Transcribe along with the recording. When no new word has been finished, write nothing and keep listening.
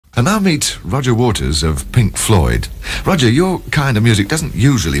And now meet Roger Waters of Pink Floyd. Roger, your kind of music doesn't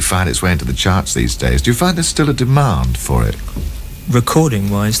usually find its way into the charts these days. Do you find there's still a demand for it?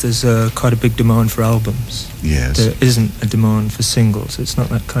 Recording-wise, there's quite a big demand for albums. Yes. There isn't a demand for singles. It's not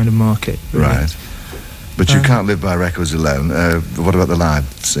that kind of market. Really. Right. But you can't live by records alone. What about the live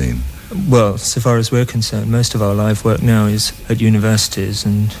scene? Well, so far as we're concerned, most of our live work now is at universities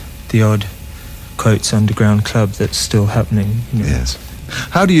and the odd, quotes, underground club that's still happening. You know. Yes.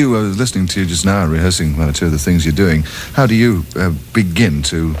 How do you, listening to you just now, rehearsing one or two of the things you're doing, how do you begin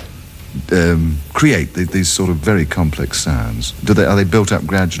to create these sort of very complex sounds? Are they built up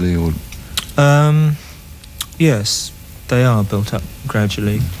gradually, or...? Yes, they are built up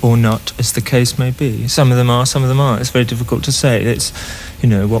gradually, or not, as the case may be. Some of them are, some of them aren't. It's very difficult to say. It's, you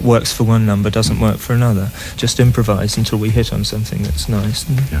know, what works for one number doesn't work for another. Just improvise until we hit on something that's nice.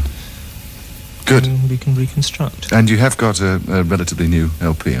 Yeah. Good. And we can reconstruct. And you have got a relatively new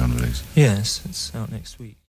LP on release. Yes, it's out next week.